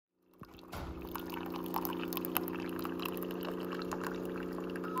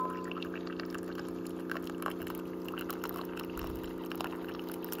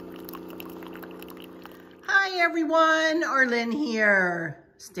everyone, Arlene here.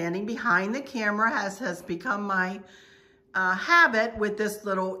 Standing behind the camera has become my habit with this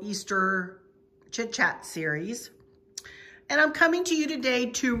little Easter chit chat series. And I'm coming to you today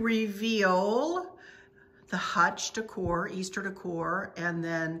to reveal the Hutch decor, Easter decor, and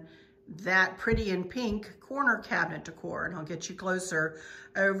then that pretty in pink corner cabinet decor. And I'll get you closer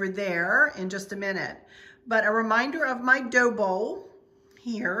over there in just a minute. But a reminder of my dough bowl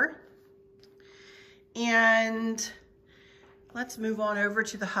here. And let's move on over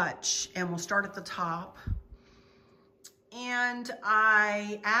to the Hutch, and we'll start at the top. And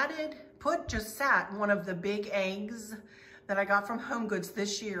I just sat one of the big eggs that I got from Home Goods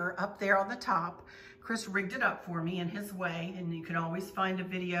this year up there on the top. Chris rigged it up for me in his way, and you can always find a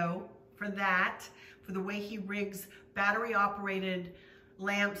video for that, for the way he rigs battery operated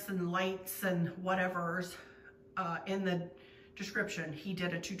lamps and lights and whatever's in the description. He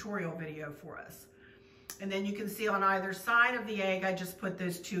did a tutorial video for us. And then you can see on either side of the egg, I just put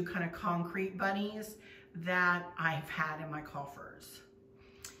those two kind of concrete bunnies that I've had in my coffers.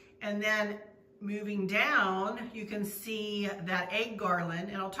 And then moving down, you can see that egg garland,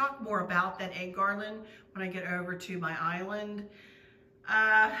 and I'll talk more about that egg garland when I get over to my island.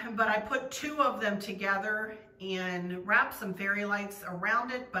 But I put two of them together and wrapped some fairy lights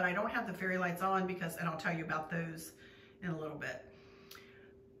around it, but I don't have the fairy lights on and I'll tell you about those in a little bit.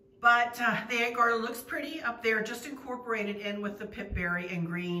 But the egg garland looks pretty up there, just incorporated in with the pipberry and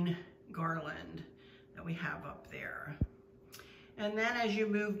green garland that we have up there. And then as you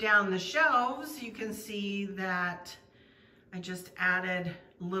move down the shelves, you can see that I just added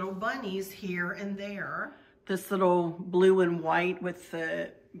little bunnies here and there. This little blue and white with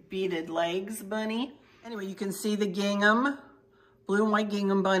the beaded legs bunny. Anyway, you can see the gingham, blue and white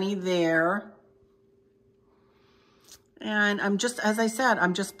gingham bunny there. And I'm just, as I said,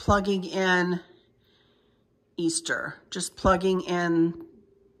 I'm just plugging in Easter, just plugging in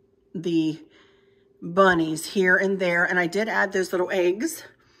the bunnies here and there. And I did add those little eggs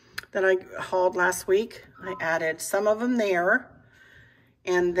that I hauled last week. I added some of them there.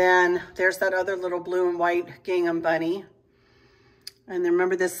 And then there's that other little blue and white gingham bunny. And then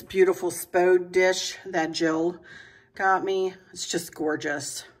remember this beautiful spode dish that Jill got me? It's just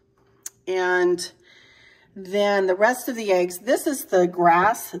gorgeous. And then the rest of the eggs, this is the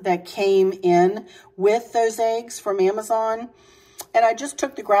grass that came in with those eggs from Amazon. And I just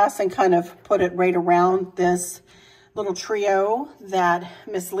took the grass and kind of put it right around this little trio that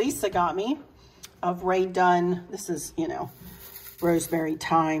Miss Lisa got me of Ray Dunn. This is, you know, rosemary,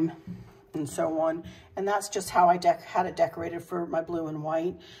 thyme, and so on. And that's just how I had it decorated for my blue and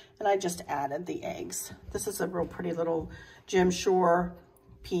white. And I just added the eggs. This is a real pretty little Jim Shore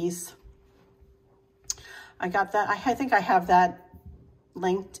piece. I got that, I think I have that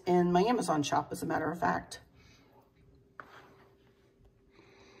linked in my Amazon shop, as a matter of fact.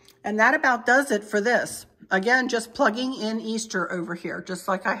 And that about does it for this. Again, just plugging in Easter over here, just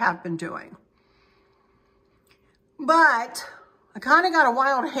like I have been doing. But I kind of got a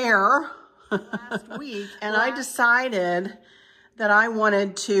wild hair last week, and I decided that I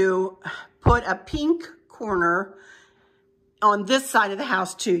wanted to put a pink corner on this side of the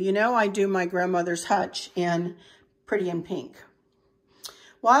house too. You know, I do my grandmother's Hutch in pretty in pink.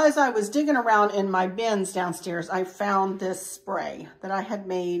 Well, as I was digging around in my bins downstairs, I found this spray that I had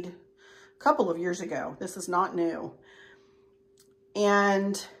made a couple of years ago. This is not new.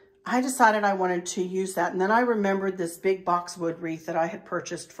 And I decided I wanted to use that. And then I remembered this big boxwood wreath that I had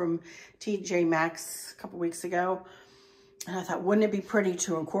purchased from TJ Maxx a couple weeks ago. And I thought, wouldn't it be pretty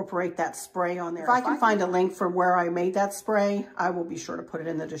to incorporate that spray on there? If I can find a link for where I made that spray, I will be sure to put it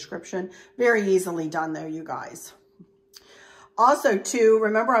in the description. Very easily done though, you guys. Also too,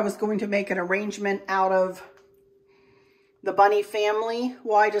 remember I was going to make an arrangement out of the bunny family.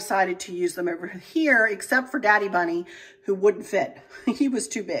 Well, I decided to use them over here, except for Daddy Bunny, who wouldn't fit. He was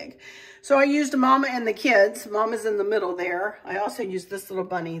too big. So I used Mama and the kids. Mama's in the middle there. I also used this little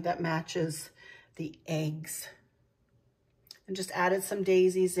bunny that matches the eggs. And just added some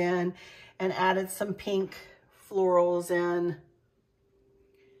daisies in and added some pink florals in.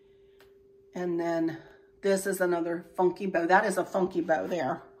 And then this is another funky bow. That is a funky bow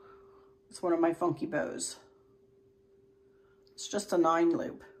there. It's one of my funky bows. It's just a 9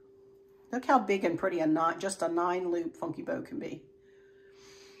 loop. Look how big and pretty just a 9 loop funky bow can be.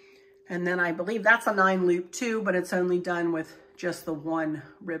 And then I believe that's a 9 loop too, but it's only done with just the one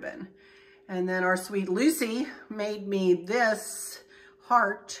ribbon. And then our sweet Lucy made me this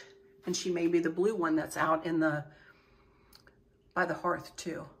heart, and she made me the blue one that's out in by the hearth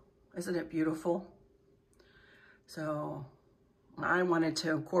too. Isn't it beautiful? So I wanted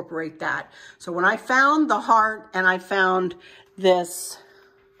to incorporate that. So when I found the heart and I found this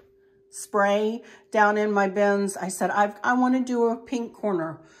spray down in my bins, I said, I want to do a pink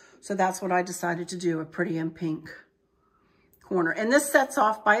corner. So that's what I decided to do, a pretty in pink corner. And this sets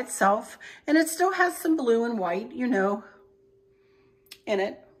off by itself, and it still has some blue and white, you know, in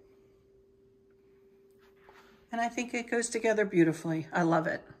it. And I think it goes together beautifully. I love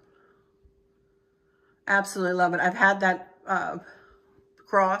it. Absolutely love it. I've had that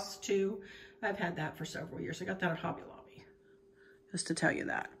cross too. I've had that for several years. I got that at Hobby Lobby, just to tell you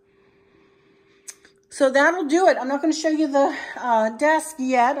that. So that'll do it. I'm not going to show you the desk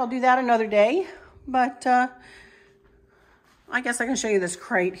yet. I'll do that another day. But I guess I can show you this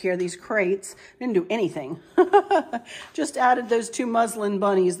crate here, these crates. Didn't do anything. Just added those 2 muslin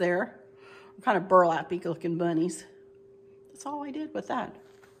bunnies there. Kind of burlappy looking bunnies. That's all I did with that.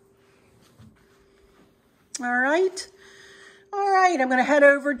 All right. All right, I'm going to head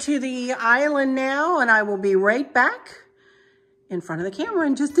over to the island now, and I will be right back in front of the camera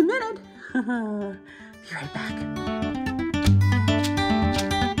in just a minute. Be right back.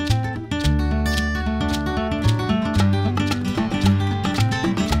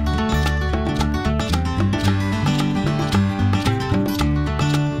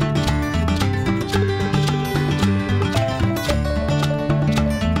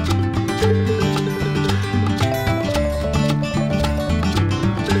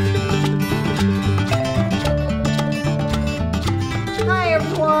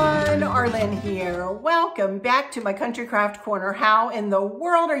 Welcome back to my Country Craft Corner. How in the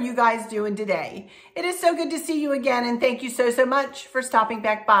world are you guys doing today? It is so good to see you again, and thank you so much for stopping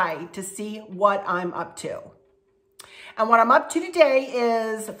back by to see what I'm up to. And what I'm up to today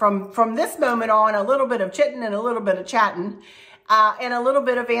is, from this moment on, a little bit of chitting and a little bit of chatting, and a little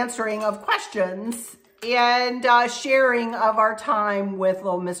bit of answering of questions and sharing of our time with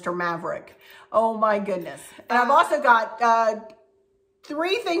little Mr. Maverick. Oh my goodness. And I've also got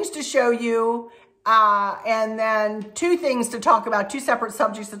 3 things to show you, and then 2 things to talk about, 2 separate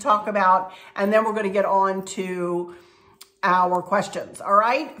subjects to talk about, and then we're going to get on to our questions. All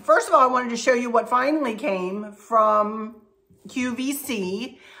right. First of all, I wanted to show you what finally came from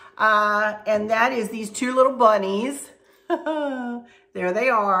QVC, and that is these 2 little bunnies. There they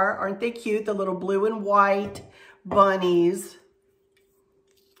are. Aren't they cute? The little blue and white bunnies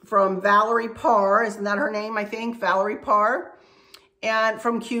from Valerie Parr. Isn't that her name? I think Valerie Parr. And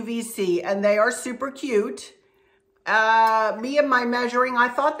from QVC, and they are super cute. Me and my measuring, I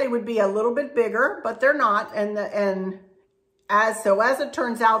thought they would be a little bit bigger, but they're not. And as it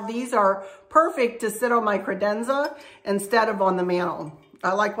turns out, these are perfect to sit on my credenza instead of on the mantle.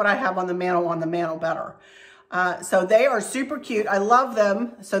 I like what I have on the mantle better. So they are super cute. I love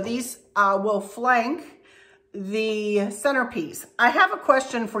them. So these will flank the centerpiece. I have a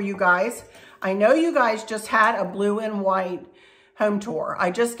question for you guys. I know you guys just had a blue and white home tour.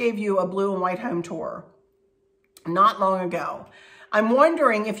 I just gave you a blue and white home tour not long ago. I'm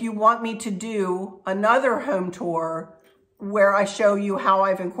wondering if you want me to do another home tour where I show you how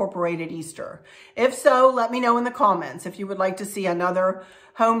I've incorporated Easter. If so, let me know in the comments if you would like to see another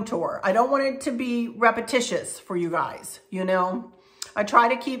home tour. I don't want it to be repetitious for you guys, you know. I try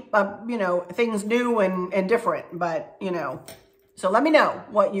to keep, you know, things new and different, but, you know. So let me know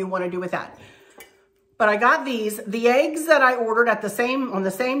what you want to do with that. But I got these. The eggs that I ordered on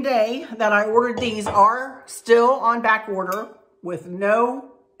the same day that I ordered these are still on back order with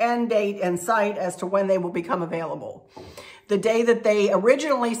no end date in sight as to when they will become available. The day that they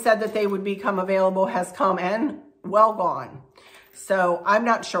originally said that they would become available has come and well gone. So I'm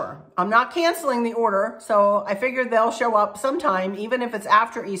not sure. I'm not canceling the order. So I figured they'll show up sometime. Even if it's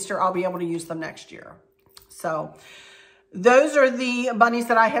after Easter, I'll be able to use them next year. So those are the bunnies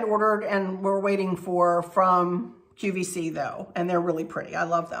that I had ordered and we're waiting for from QVC though. And they're really pretty. I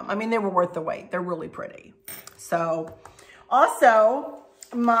love them. I mean, they were worth the wait. They're really pretty. So also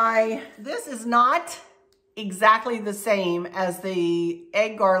this is not exactly the same as the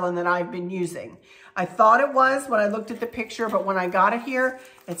egg garland that I've been using. I thought it was when I looked at the picture, but when I got it here,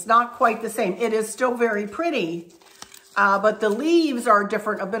 it's not quite the same. It is still very pretty, but the leaves are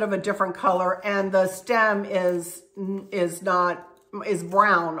different, a bit of a different color, and the stem is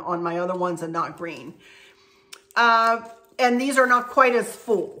brown on my other ones and not green. And these are not quite as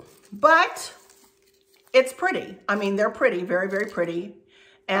full, but it's pretty. I mean, they're pretty, very, very pretty.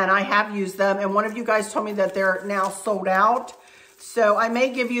 And I have used them. And one of you guys told me that they're now sold out. So I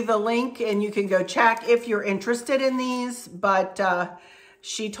may give you the link and you can go check if you're interested in these. But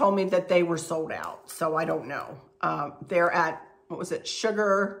she told me that they were sold out. So I don't know. They're at, what was it?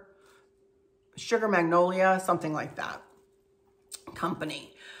 Sugar Magnolia, something like that.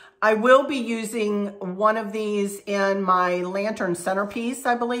 company. I will be using one of these in my lantern centerpiece,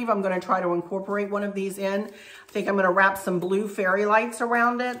 I believe. I'm going to try to incorporate one of these in. I think I'm going to wrap some blue fairy lights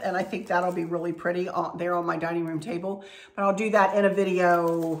around it, and I think that'll be really pretty there on my dining room table. But I'll do that in a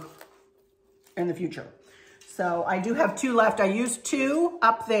video in the future. So I do have 2 left. I used 2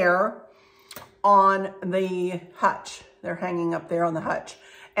 up there on the hutch. They're hanging up there on the hutch.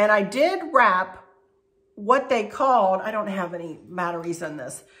 And I did wrap what they called, I don't have any batteries in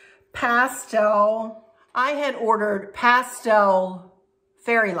this, pastel. I had ordered pastel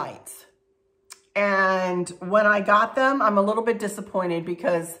fairy lights. And when I got them, I'm a little bit disappointed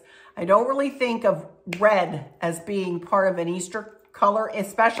because I don't really think of red as being part of an Easter color,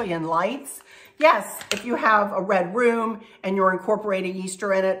 especially in lights. Yes, if you have a red room and you're incorporating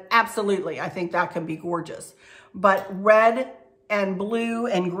Easter in it, absolutely. I think that can be gorgeous. But red and blue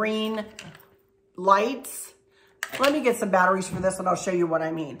and green lights, let me get some batteries for this and I'll show you what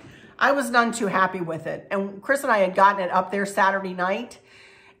I mean. I was none too happy with it. And Chris and I had gotten it up there Saturday night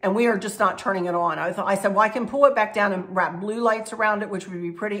and we are just not turning it on. I said, well, I can pull it back down and wrap blue lights around it, which would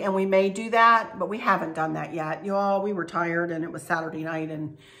be pretty. And we may do that, but we haven't done that yet. Y'all, we were tired and it was Saturday night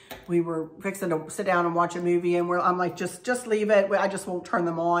and we were fixing to sit down and watch a movie. And I'm like, just leave it. I just won't turn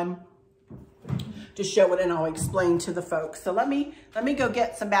them on to show it and I'll explain to the folks. So let me go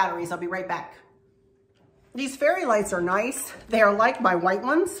get some batteries. I'll be right back. These fairy lights are nice. They are like my white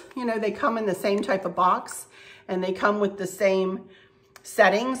ones. You know, they come in the same type of box and they come with the same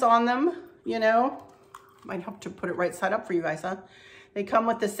settings on them, you know. Might have to put it right side up for you guys, huh? They come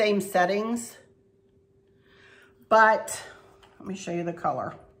with the same settings, but let me show you the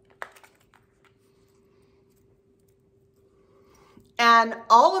color. And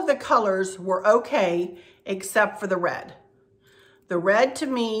all of the colors were okay except for the red. The red to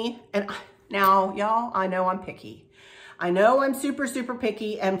me, and now y'all, I know I'm picky. I know I'm super, super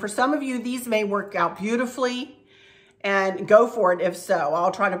picky. And for some of you, these may work out beautifully. And go for it if so.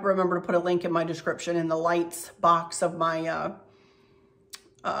 I'll try to remember to put a link in my description in the lights box of my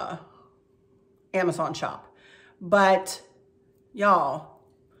Amazon shop. But y'all,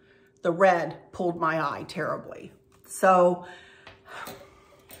 the red pulled my eye terribly. So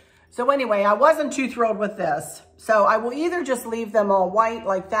anyway, I wasn't too thrilled with this. So I will either just leave them all white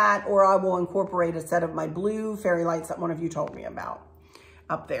like that, or I will incorporate a set of my blue fairy lights that one of you told me about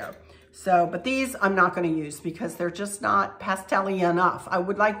up there. So, but these I'm not going to use because they're just not pastel-y enough. I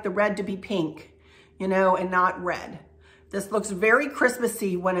would like the red to be pink, you know, and not red. This looks very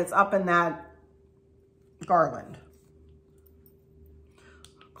Christmassy when it's up in that garland.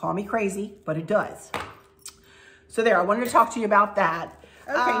 Call me crazy, but it does. So there, I wanted to talk to you about that.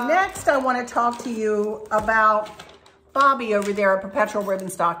 Okay, next I want to talk to you about Bobby over there at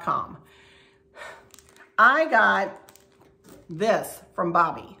perpetualribbons.com. I got this from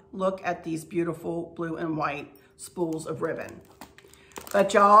Bobby. Look at these beautiful blue and white spools of ribbon.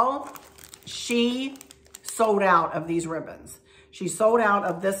 But y'all, she sold out of these ribbons. She sold out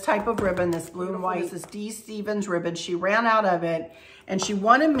of this type of ribbon, this blue and white. This is D. Stevens ribbon. She ran out of it and she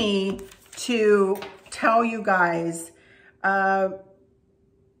wanted me to tell you guys,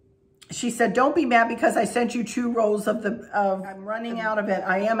 she said, don't be mad because I sent you 2 rolls of I'm running out of it.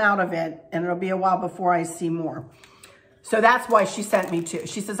 I am out of it and it'll be a while before I see more. So that's why she sent me 2.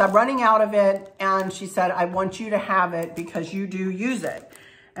 She says, I'm running out of it. And she said, I want you to have it because you do use it.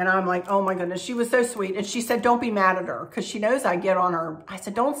 And I'm like, oh my goodness, she was so sweet. And she said, don't be mad at her because she knows I get on her. I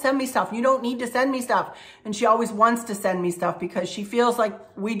said, don't send me stuff. You don't need to send me stuff. And she always wants to send me stuff because she feels like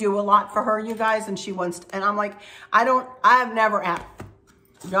we do a lot for her, you guys. And she wants to, and I'm like, I have never asked,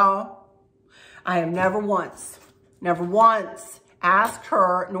 y'all, I have never once asked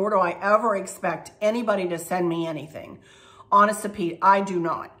her, nor do I ever expect anybody to send me anything. Honest to Pete, I do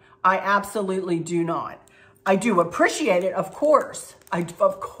not. I absolutely do not. I do appreciate it, of course.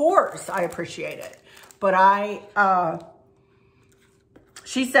 Of course I appreciate it. But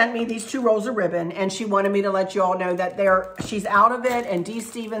she sent me these 2 rolls of ribbon and she wanted me to let you all know that she's out of it and D.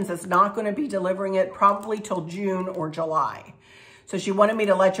 Stevens is not going to be delivering it probably till June or July. So she wanted me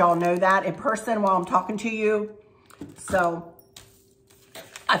to let y'all know that in person while I'm talking to you. So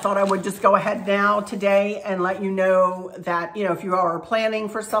I thought I would just go ahead now today and let you know that, you know, if you are planning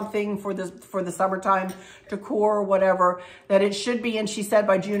for something for the summertime decor or whatever, that it should be, and she said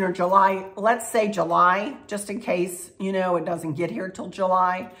by June or July, let's say July, just in case, you know, it doesn't get here till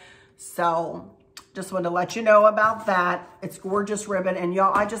July. So just wanted to let you know about that. It's gorgeous ribbon. And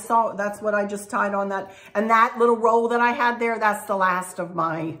y'all, I just saw, that's what I just tied on that. And that little roll that I had there, that's the last of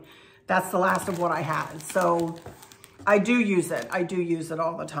what I had. So I do use it. I do use it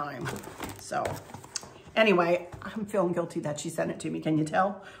all the time. So Anyway, I'm feeling guilty that she sent it to me. Can you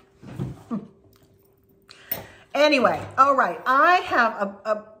tell? Anyway, all right. I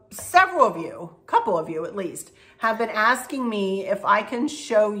have several of you, a couple of you at least, have been asking me if I can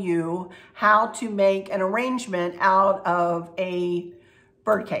show you how to make an arrangement out of a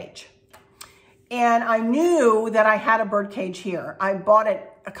bird cage. And I knew that I had a bird cage here. I bought it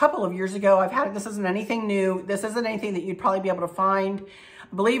a couple of years ago. I've had it. This isn't anything new. This isn't anything that you'd probably be able to find.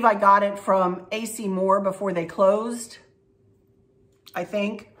 I believe I got it from AC Moore before they closed, I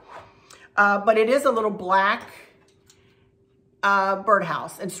think. But it is a little black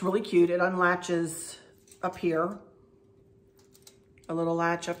birdhouse. It's really cute. It unlatches up here. A little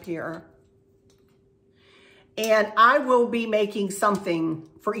latch up here. And I will be making something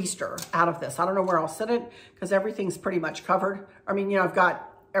for Easter out of this. I don't know where I'll sit it because everything's pretty much covered. I mean, you know, I've got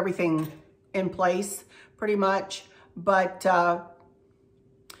everything in place pretty much, but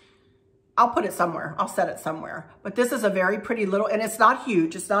I'll put it somewhere. I'll set it somewhere. But this is a very pretty little, and it's not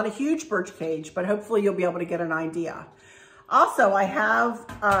huge. It's not a huge bird cage, but hopefully you'll be able to get an idea. Also, I have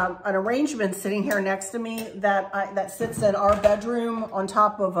an arrangement sitting here next to me that sits in our bedroom on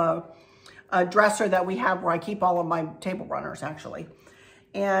top of a dresser that we have where I keep all of my table runners, actually.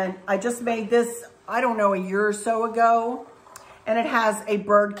 And I just made this, I don't know, a year or so ago. And it has a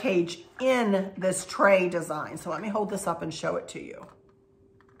bird cage in this tray design. So let me hold this up and show it to you.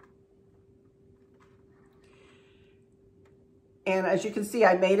 And as you can see,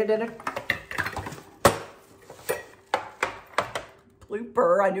 I made it in a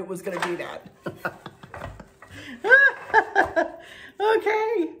blooper. I knew it was going to do that.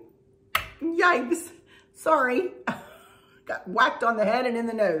 Okay. Yikes. Sorry. Got whacked on the head and in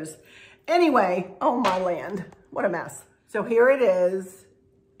the nose. Anyway, oh my land. What a mess. So here it is.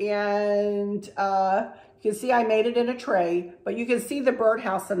 And you can see I made it in a tray, but you can see the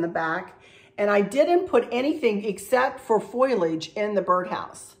birdhouse in the back. And I didn't put anything except for foliage in the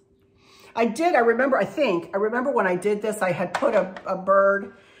birdhouse. I remember when I did this, I had put a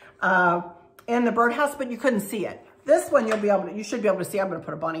bird in the birdhouse, but you couldn't see it. This one you should be able to see. I'm going to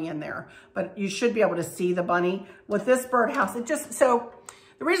put a bunny in there, but you should be able to see the bunny. With this birdhouse, so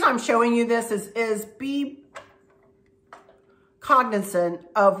the reason I'm showing you this is be cognizant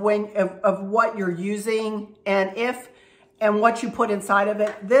of what you're using and what you put inside of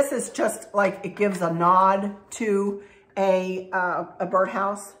it. This is just like, it gives a nod to a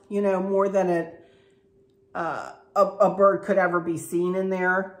birdhouse, you know, more than a bird could ever be seen in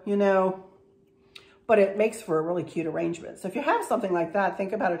there, you know. But it makes for a really cute arrangement. So if you have something like that,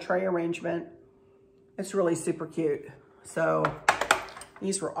 think about a tray arrangement. It's really super cute. So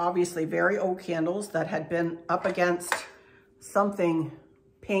these were obviously very old candles that had been up against something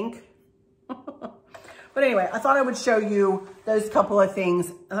pink. But anyway, I thought I would show you those couple of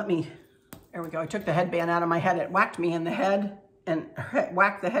things. There we go. I took the headband out of my head. It whacked me in the head and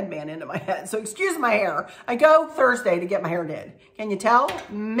whacked the headband into my head. So excuse my hair. I go Thursday to get my hair did. Can you tell?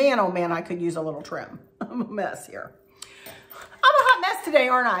 Man, oh man, I could use a little trim. I'm a mess here. I'm a hot mess today,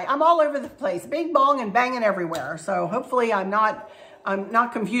 aren't I? I'm all over the place. Bing bong and banging everywhere. So hopefully I'm not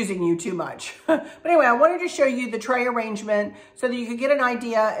confusing you too much. But anyway, I wanted to show you the tray arrangement so that you could get an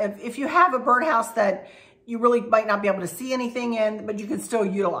idea if you have a birdhouse that you really might not be able to see anything in, but you can still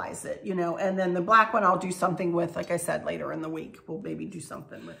utilize it, you know. And then the black one I'll do something with, like I said, later in the week. We'll maybe do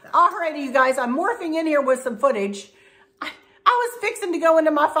something with that. Alrighty, you guys, I'm morphing in here with some footage. I was fixing to go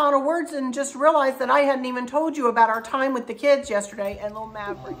into my final words and just realized that I hadn't even told you about our time with the kids yesterday and little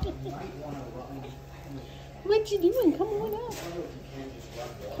Maverick. What you doing? Come on up.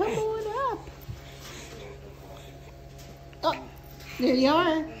 Come on up. Oh, there you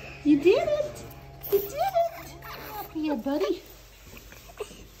are. You did it. You did it. Up here, buddy.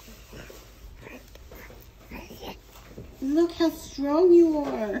 Look how strong you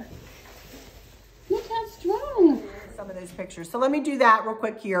are. Look how strong. Some of those pictures. So let me do that real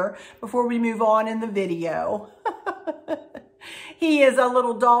quick here before we move on in the video. He is a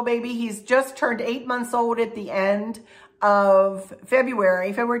little doll baby. He's just turned 8 months old at the end of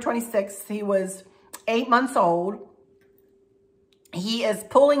February 26th. He was 8 months old. He is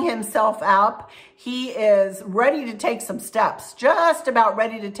pulling himself up. He is ready to take some steps, just about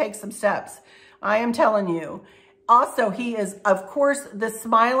ready to take some steps. I am telling you. Also, he is, of course, the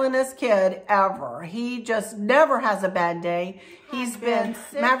smilingest kid ever. He just never has a bad day.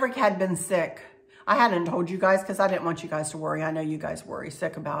 Maverick had been sick. I hadn't told you guys because I didn't want you guys to worry. I know you guys worry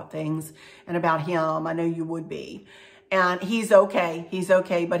sick about things and about him. I know you would be. And he's okay. He's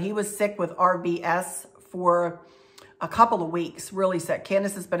okay. But he was sick with RBS for a couple of weeks, really sick.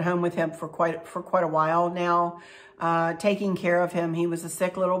 Candace has been home with him for quite a while now, taking care of him. He was a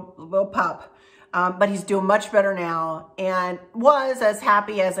sick little pup. But he's doing much better now and was as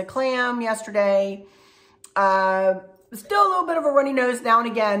happy as a clam yesterday. Still a little bit of a runny nose now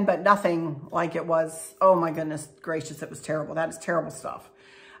and again, but nothing like it was. Oh my goodness gracious, it was terrible. That is terrible stuff.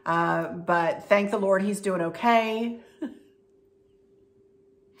 But thank the Lord he's doing okay.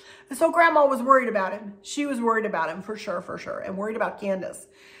 So grandma was worried about him. She was worried about him for sure, and worried about Candace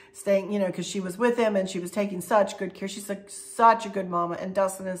staying, you know, because she was with him and she was taking such good care. She's like such a good mama, and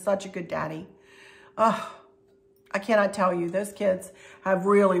Dustin is such a good daddy. Oh, I cannot tell you, those kids have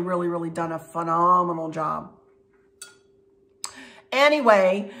really, really, really done a phenomenal job.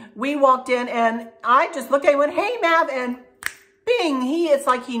 Anyway, we walked in and I just looked at him and went, hey, Mav, and bing, it's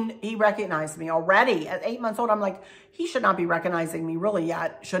like he recognized me already. At 8 months old, I'm like, he should not be recognizing me really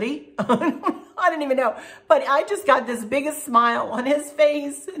yet, should he? I didn't even know. But I just got this biggest smile on his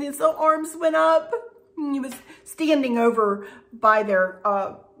face and his arms went up. He was standing over by their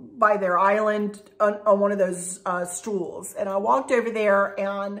island on one of those stools. And I walked over there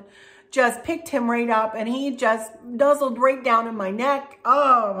and just picked him right up and he just nuzzled right down in my neck.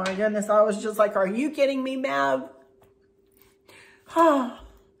 Oh my goodness. I was just like, are you kidding me, Mav?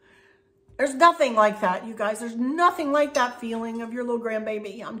 There's nothing like that, you guys. There's nothing like that feeling of your little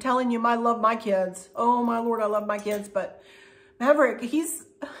grandbaby. I'm telling you, I love my kids. Oh my Lord, I love my kids. But Maverick, he's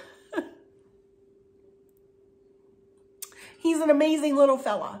an amazing little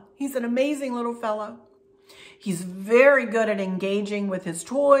fella. He's an amazing little fella. He's very good at engaging with his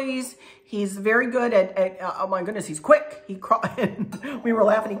toys. He's very good at oh my goodness, he's quick. We were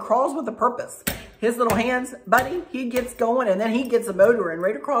laughing, he crawls with a purpose. His little hands, buddy, he gets going and then he gets a motor and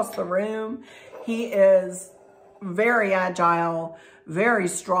right across the room. He is very agile, very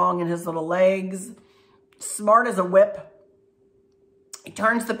strong in his little legs, smart as a whip. He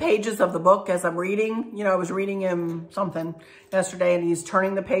turns the pages of the book as I'm reading. You know, I was reading him something yesterday and he's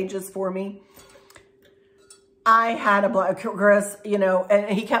turning the pages for me. I had a Chris, you know,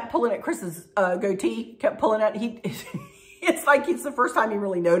 and he kept pulling at Chris's goatee, kept pulling at, it's like it's the first time he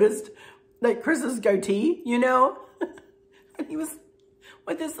really noticed like Chris's goatee, you know, and he was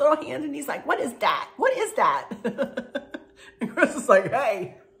with his little hand and he's like, what is that? What is that? And Chris is like,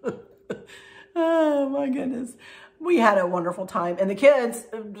 hey, oh my goodness. We had a wonderful time and the kids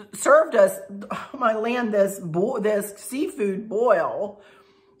served us, oh my land, this seafood boil,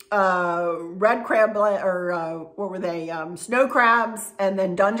 red crab, or what were they? Snow crabs and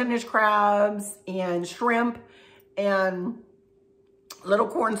then Dungeness crabs and shrimp and little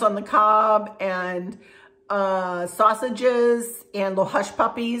corns on the cob and sausages and little hush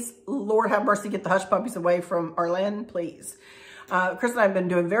puppies. Lord have mercy, get the hush puppies away from Arlen, please. Chris and I have been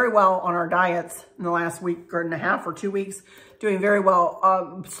doing very well on our diets in the last week and a half or 2 weeks. Doing very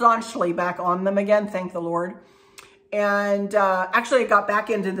well, staunchly back on them again, thank the Lord. And actually I got back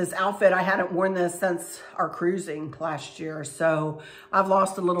into this outfit. I hadn't worn this since our cruising last year. So I've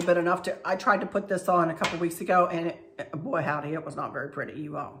lost a little bit enough to, I tried to put this on a couple weeks ago and boy, howdy, it was not very pretty,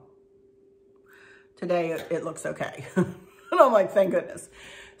 you all. Today it looks okay. And I'm like, thank goodness.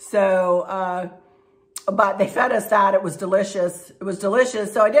 So, but they fed us that. It was delicious. It was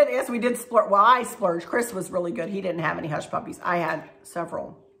delicious. So I did, yes, we did splurge. Well, I splurged. Chris was really good. He didn't have any hush puppies. I had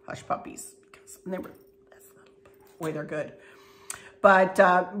several hush puppies because they were, way they're good. But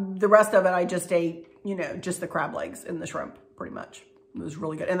the rest of it, I just ate, you know, just the crab legs and the shrimp, pretty much. It was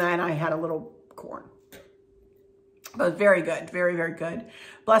really good. And then I had a little corn. But very good, very, very good.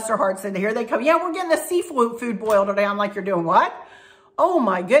 Bless their hearts. And here they come. Yeah, we're getting the seafood boil today. I'm like, you're doing what? Oh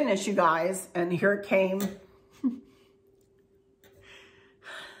my goodness, you guys. And here it came.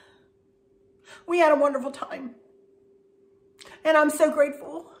 We had a wonderful time. And I'm so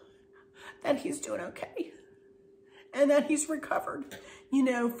grateful that he's doing okay. And that he's recovered, you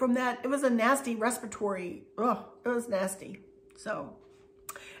know, from that. It was a nasty respiratory, oh, it was nasty. So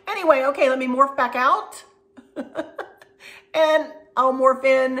anyway, okay, let me morph back out. And I'll morph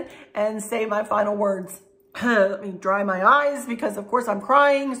in and say my final words. Let me dry my eyes because of course I'm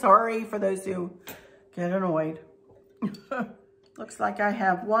crying. Sorry for those who get annoyed. Looks like I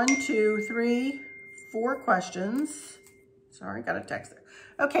have 1, 2, 3, 4 questions. Sorry, got a text there.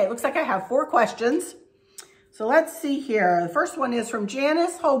 Okay, looks like I have 4 questions. So let's see here. The first one is from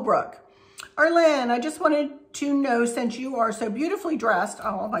Janice Holbrook. Arlen, I just wanted to know, since you are so beautifully dressed,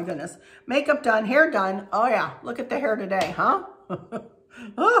 oh my goodness, makeup done, hair done. Oh yeah, look at the hair today, huh?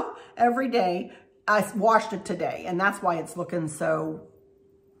 Oh, every day. I washed it today, and that's why it's looking so,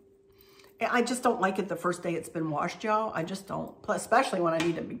 I just don't like it the first day it's been washed, y'all. I just don't, especially when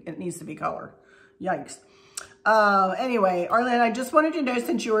it needs to be color. Yikes. Anyway, Arlen, I just wanted to know,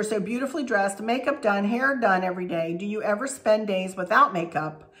 since you are so beautifully dressed, makeup done, hair done every day, do you ever spend days without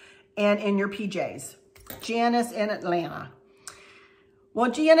makeup? and in your PJs. Janice in Atlanta.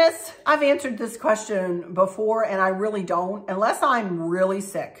 Well, Janice, I've answered this question before, and I really don't, unless I'm really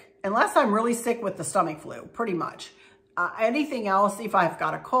sick. Unless I'm really sick with the stomach flu, pretty much. Anything else, if I've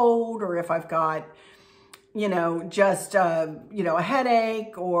got a cold or if I've got, you know, just, you know, a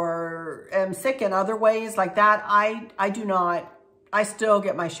headache or am sick in other ways like that, I do not, I still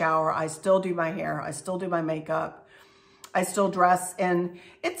get my shower. I still do my hair. I still do my makeup. I still dress, and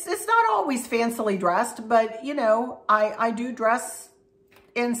it's not always fancily dressed, but, you know, I do dress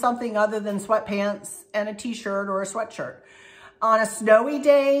in something other than sweatpants and a t-shirt or a sweatshirt. On a snowy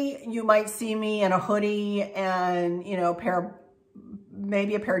day, you might see me in a hoodie and, you know,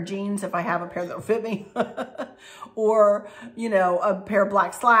 maybe a pair of jeans if I have a pair that'll fit me, or, you know, a pair of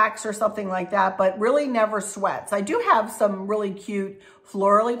black slacks or something like that, but really never sweats. I do have some really cute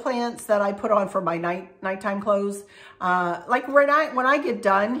florally plants that I put on for my nighttime clothes. Like when I get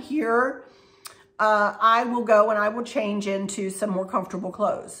done here, I will go and I will change into some more comfortable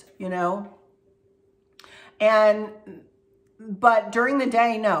clothes, you know? But during the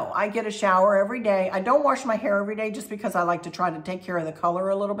day, no, I get a shower every day. I don't wash my hair every day just because I like to try to take care of the color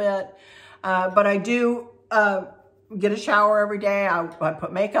a little bit. But I do get a shower every day. I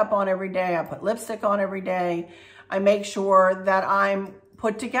put makeup on every day. I put lipstick on every day. I make sure that I'm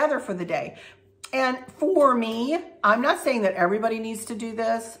put together for the day. And for me, I'm not saying that everybody needs to do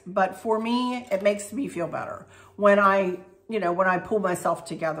this, but for me, it makes me feel better when I pull myself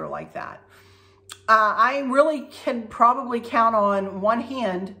together like that. I really can probably count on one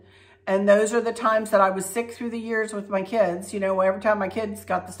hand, and those are the times that I was sick through the years with my kids. You know, every time my kids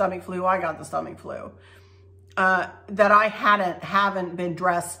got the stomach flu, I got the stomach flu. That I haven't been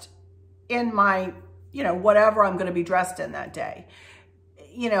dressed in my, you know, whatever I'm going to be dressed in that day.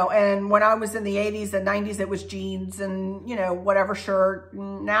 You know, and when I was in the 80s and 90s, it was jeans and, you know, whatever shirt.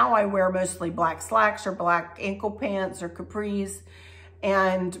 Now I wear mostly black slacks or black ankle pants or capris,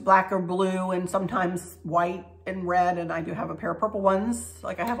 and black or blue, and sometimes white and red. And I do have a pair of purple ones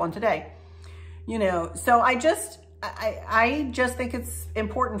like I have on today, you know. So I just think it's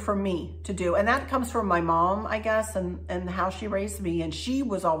important for me to do. And that comes from my mom, I guess, and how she raised me. And she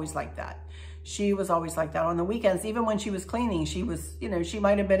was always like that. She was always like that on the weekends. Even when she was cleaning, she was, you know, she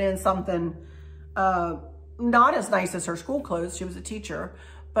might have been in something not as nice as her school clothes. She was a teacher,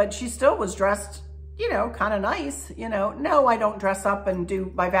 but she still was dressed, you know, kind of nice, you know. No, I don't dress up and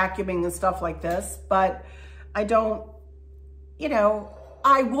do my vacuuming and stuff like this, but I don't, you know,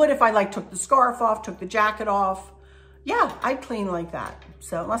 I would if I like took the scarf off, took the jacket off. Yeah, I'd clean like that.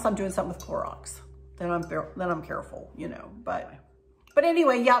 So unless I'm doing something with Clorox, then I'm careful, you know, But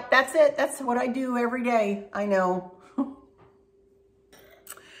anyway, yeah, that's it. That's what I do every day. I know.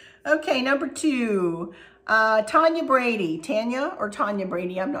 Okay, number 2. Tanya Brady. Tanya or Tanya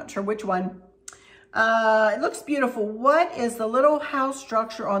Brady? I'm not sure which one. It looks beautiful. What is the little house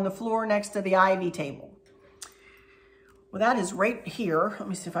structure on the floor next to the ivy table? Well, that is right here. Let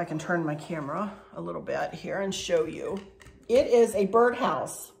me see if I can turn my camera a little bit here and show you. It is a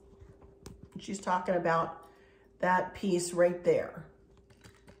birdhouse. She's talking about that piece right there.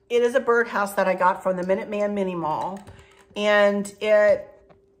 It is a birdhouse that I got from the Minuteman Mini Mall, and it,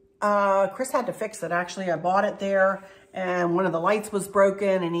 Chris had to fix it. Actually, I bought it there, and one of the lights was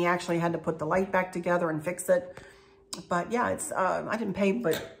broken, and he actually had to put the light back together and fix it. But yeah, it's, I didn't pay,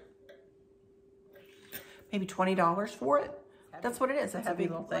 but maybe $20 for it. That's what it is. It's a heavy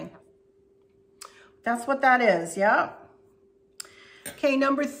little thing. That's what that is. Yeah. Okay.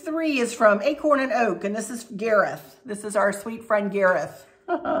 Number 3 is from Acorn and Oak, and this is Gareth. This is our sweet friend, Gareth.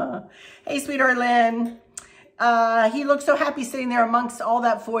 Hey, sweetheart Lynn. He looks so happy sitting there amongst all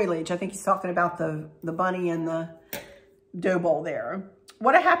that foliage. I think he's talking about the bunny and the dough bowl there.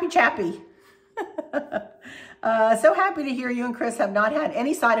 What a happy chappy. So happy to hear you and Chris have not had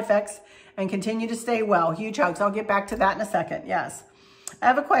any side effects and continue to stay well. Huge hugs. I'll get back to that in a second. Yes. I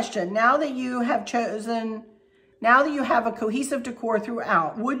have a question. Now that you have a cohesive decor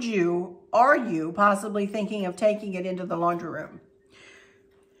throughout, are you possibly thinking of taking it into the laundry room?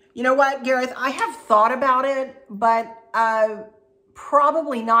 You know what, Gareth? I have thought about it, but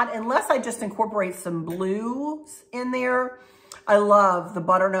probably not unless I just incorporate some blues in there. I love the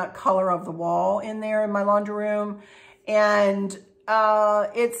butternut color of the wall in there in my laundry room. And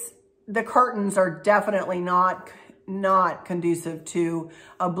the curtains are definitely not conducive to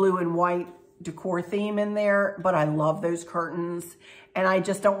a blue and white decor theme in there, but I love those curtains. And I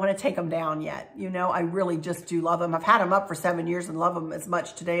just don't want to take them down yet. You know, I really just do love them. I've had them up for 7 years and love them as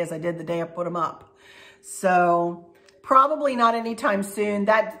much today as I did the day I put them up. So probably not anytime soon.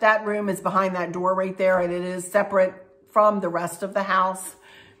 That room is behind that door right there, and it is separate from the rest of the house.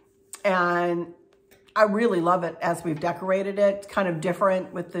 And I really love it as we've decorated it. It's kind of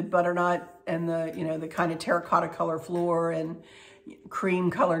different with the butternut and the, you know, the kind of terracotta color floor and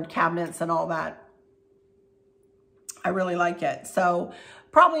cream colored cabinets and all that. I really like it. So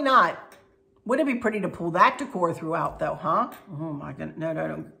probably not. Wouldn't it be pretty to pull that decor throughout though, huh? Oh my goodness.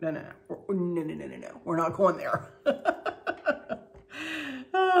 No. We're not going there.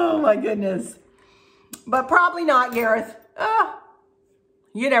 Oh my goodness. But probably not, Gareth.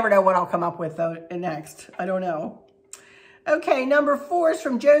 You never know what I'll come up with though next. I don't know. Okay, number 4 is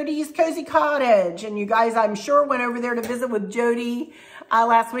from Jody's Cozy Cottage. And you guys, I'm sure, went over there to visit with Jody.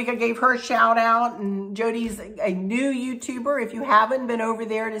 Last week I gave her a shout out. And Jody's a new YouTuber. If you haven't been over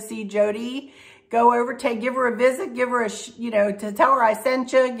there to see Jody, go over, give her a visit, give her a, you know, to tell her I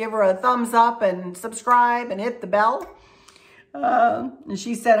sent you, give her a thumbs up and subscribe and hit the bell. And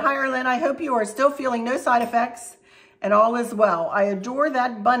she said, "Hi, Arlene, I hope you are still feeling no side effects and all is well. I adore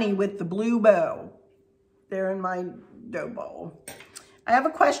that bunny with the blue bow." There in my dough bowl. "I have a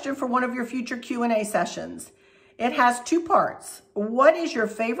question for one of your future Q&A sessions. It has 2 parts. What is your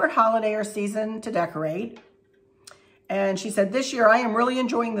favorite holiday or season to decorate?" And she said, "This year I am really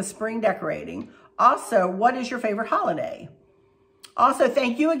enjoying the spring decorating. Also, what is your favorite holiday? Also,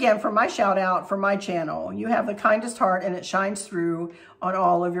 thank you again for my shout out for my channel. You have the kindest heart and it shines through on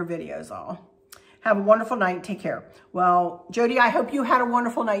all of your videos. All. Have a wonderful night. Take care." Well, Jody, I hope you had a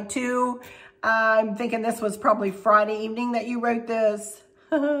wonderful night too. I'm thinking this was probably Friday evening that you wrote this.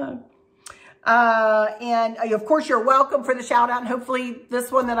 And of course, you're welcome for the shout out. And hopefully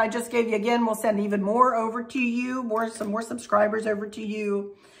this one that I just gave you again will send even more over to you, some more subscribers over to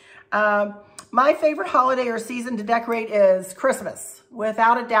you. My favorite holiday or season to decorate is Christmas.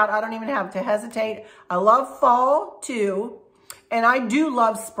 Without a doubt, I don't even have to hesitate. I love fall too. And I do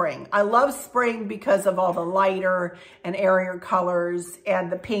love spring. I love spring because of all the lighter and airier colors and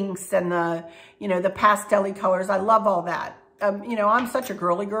the pinks and the, you know, the pastel-y colors. I love all that. You know, I'm such a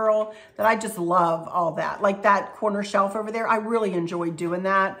girly girl that I just love all that. Like that corner shelf over there, I really enjoy doing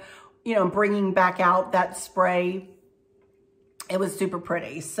that. You know, bringing back out that spray. It was super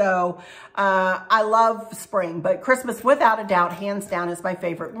pretty. So I love spring, but Christmas, without a doubt, hands down, is my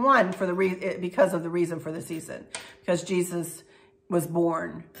favorite one for the because of the reason for the season. Because Jesus was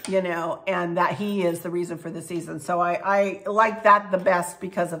born, you know, and that he is the reason for the season. So I like that the best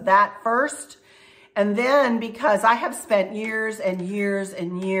because of that first. And then because I have spent years and years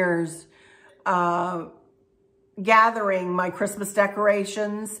and years gathering my Christmas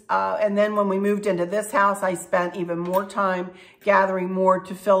decorations. And then when we moved into this house, I spent even more time gathering more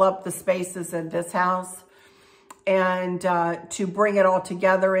to fill up the spaces in this house. And to bring it all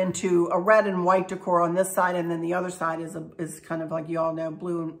together into a red and white decor on this side, and then the other side is kind of like you all know,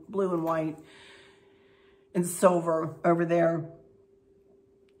 blue and white and silver over there.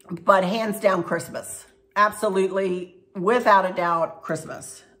 But hands down, Christmas, absolutely, without a doubt,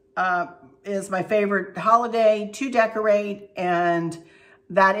 Christmas is my favorite holiday to decorate, and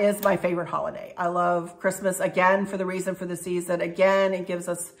that is my favorite holiday. I love Christmas again for the reason for the season. Again, it gives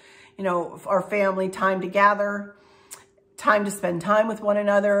us, you know, our family time to gather, time to spend time with one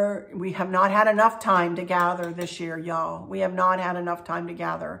another. We have not had enough time to gather this year, y'all. We have not had enough time to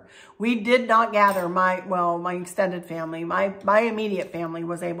gather. We did not gather my extended family. My immediate family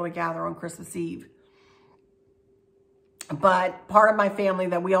was able to gather on Christmas Eve. But part of my family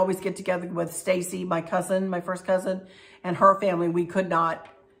that we always get together with, Stacy, my cousin, my first cousin, and her family, we could not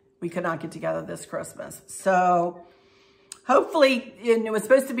get together this Christmas. So hopefully, and it was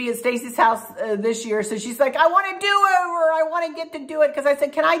supposed to be at Stacy's house this year. So she's like, "I want to do over. I want to get to do it." Because I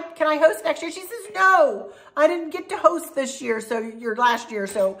said, can I host next year? She says, "No, I didn't get to host this year. So your last year.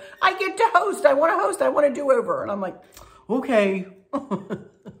 So I get to host. I want to host. I want to do over." And I'm like, okay.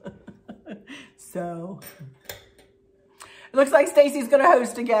 So it looks like Stacy's going to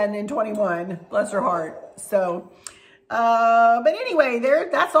host again in 21. Bless her heart. So, but anyway,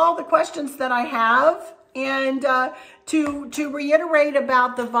 that's all the questions that I have. And to reiterate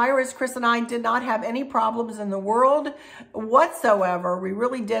about the virus, Chris and I did not have any problems in the world whatsoever. We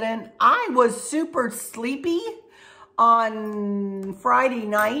really didn't. I was super sleepy on Friday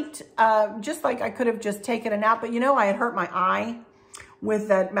night, just like I could have just taken a nap. But, you know, I had hurt my eye with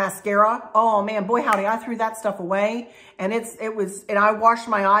that mascara. Oh man, boy howdy, I threw that stuff away. And and I washed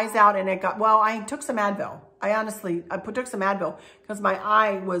my eyes out and it got, well, I took some Advil. I took some Advil because my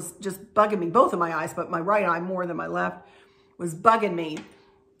eye was just bugging me. Both of my eyes, but my right eye more than my left was bugging me.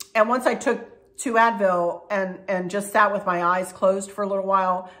 And once I took 2 Advil and just sat with my eyes closed for a little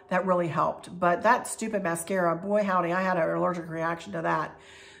while, that really helped. But that stupid mascara, boy howdy, I had an allergic reaction to that.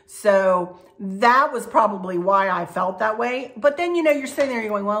 So that was probably why I felt that way. But then, you know, you're sitting there, you're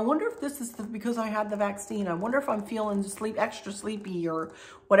going, well, I wonder if this is because I had the vaccine. I wonder if I'm feeling extra sleepy or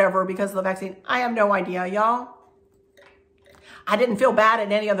whatever because of the vaccine. I have no idea, y'all. I didn't feel bad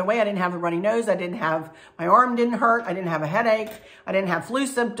in any other way. I didn't have a runny nose. My arm didn't hurt. I didn't have a headache. I didn't have flu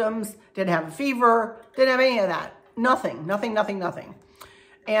symptoms. Didn't have a fever. Didn't have any of that. Nothing.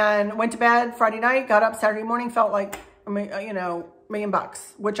 And went to bed Friday night, got up Saturday morning, felt like, you know,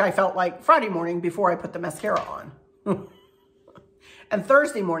 $1,000,000, which I felt like Friday morning before I put the mascara on. And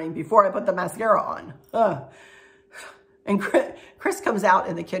Thursday morning before I put the mascara on. And Chris comes out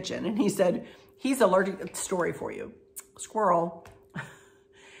in the kitchen and he said, he's allergic, story for you. Squirrel.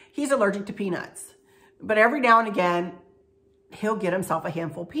 He's allergic to peanuts. But every now and again, he'll get himself a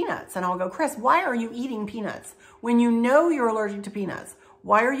handful of peanuts. And I'll go, Chris, why are you eating peanuts? When you know you're allergic to peanuts,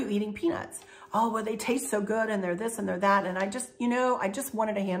 why are you eating peanuts? Oh, well, they taste so good and they're this and they're that. And I just, you know, I just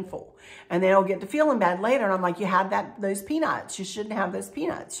wanted a handful. And then he'll get to feeling bad later. And I'm like, you had those peanuts. You shouldn't have those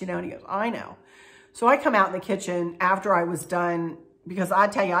peanuts, you know? And he goes, I know. So I come out in the kitchen after I was done, because I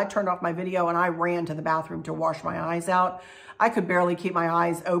tell you, I turned off my video and I ran to the bathroom to wash my eyes out. I could barely keep my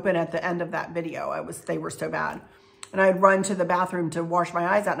eyes open at the end of that video. They were so bad. And I'd run to the bathroom to wash my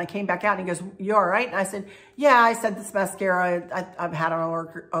eyes out. And I came back out and he goes, you all right? And I said, yeah, I said this mascara, I've had an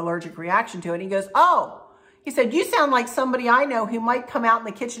allergic reaction to it. And he goes, oh, he said, you sound like somebody I know who might come out in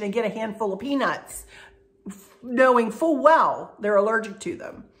the kitchen and get a handful of peanuts, knowing full well they're allergic to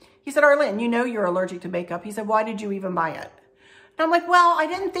them. He said, Arlene, you know you're allergic to makeup. He said, why did you even buy it? And I'm like, well, I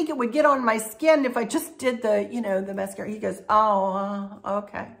didn't think it would get on my skin if I just did the, you know, the mascara. He goes, oh,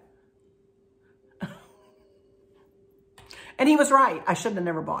 okay. And he was right. I should have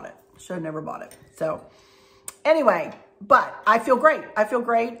never bought it. So anyway, but I feel great.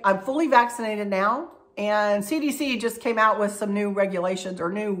 I'm fully vaccinated now. And CDC just came out with some new regulations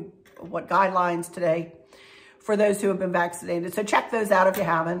or new guidelines today for those who have been vaccinated. So check those out if you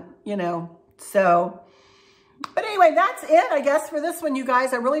haven't, you know. So, but anyway, that's it, I guess, for this one, you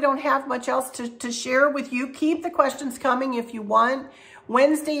guys. I really don't have much else to share with you. Keep the questions coming if you want.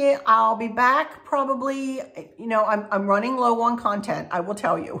 Wednesday, I'll be back probably, you know, I'm running low on content, I will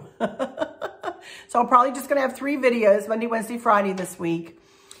tell you. So I'm probably just going to have 3 videos, Monday, Wednesday, Friday this week.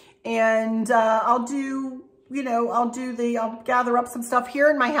 And I'll gather up some stuff here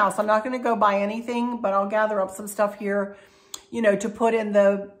in my house. I'm not going to go buy anything, but I'll gather up some stuff here, you know, to put in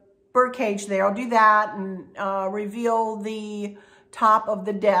the bird cage there. I'll do that and reveal the top of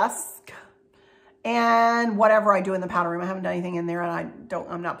the desk. And whatever I do in the powder room, I haven't done anything in there, and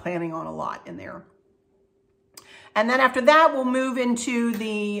I'm not planning on a lot in there. And then after that, we'll move into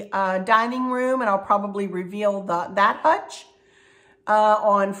the dining room, and I'll probably reveal that hutch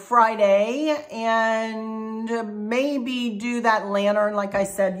on Friday, and maybe do that lantern, like I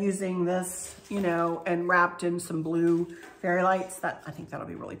said, using this, you know, and wrapped in some blue fairy lights. I think that'll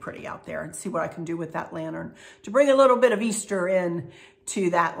be really pretty out there, and see what I can do with that lantern to bring a little bit of Easter in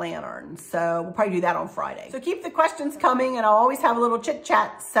to that lantern. So we'll probably do that on Friday. So keep the questions coming, and I'll always have a little chit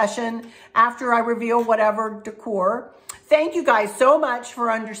chat session after I reveal whatever decor. Thank you guys so much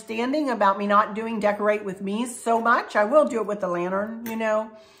for understanding about me not doing decorate with me so much. I will do it with the lantern, you know,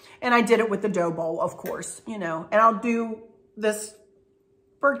 and I did it with the dough bowl, of course, you know, and I'll do this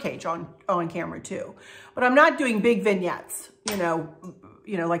birdcage on camera too. But I'm not doing big vignettes, you know,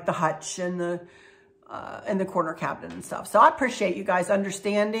 like the hutch and the corner cabinet and stuff. So I appreciate you guys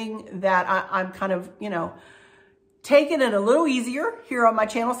understanding that I'm kind of, you know, taking it a little easier here on my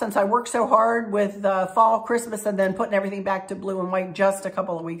channel since I worked so hard with fall, Christmas, and then putting everything back to blue and white just a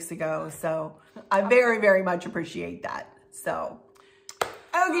couple of weeks ago. So I very, very much appreciate that. So,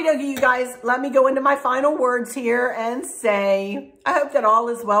 okie dokie, you guys, let me go into my final words here and say, I hope that all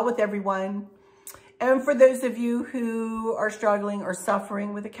is well with everyone. And for those of you who are struggling or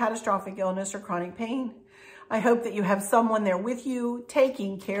suffering with a catastrophic illness or chronic pain, I hope that you have someone there with you,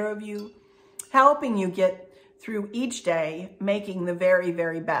 taking care of you, helping you get through each day, making the very,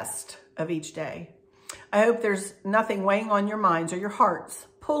 very best of each day. I hope there's nothing weighing on your minds or your hearts,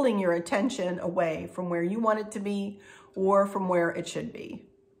 pulling your attention away from where you want it to be or from where it should be.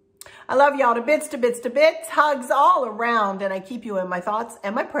 I love y'all to bits, to bits, to bits. Hugs all around, and I keep you in my thoughts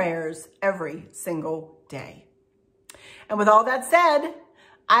and my prayers every single day. And with all that said,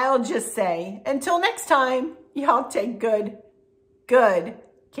 I'll just say, until next time, y'all take good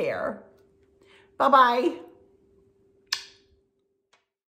care. Bye-bye.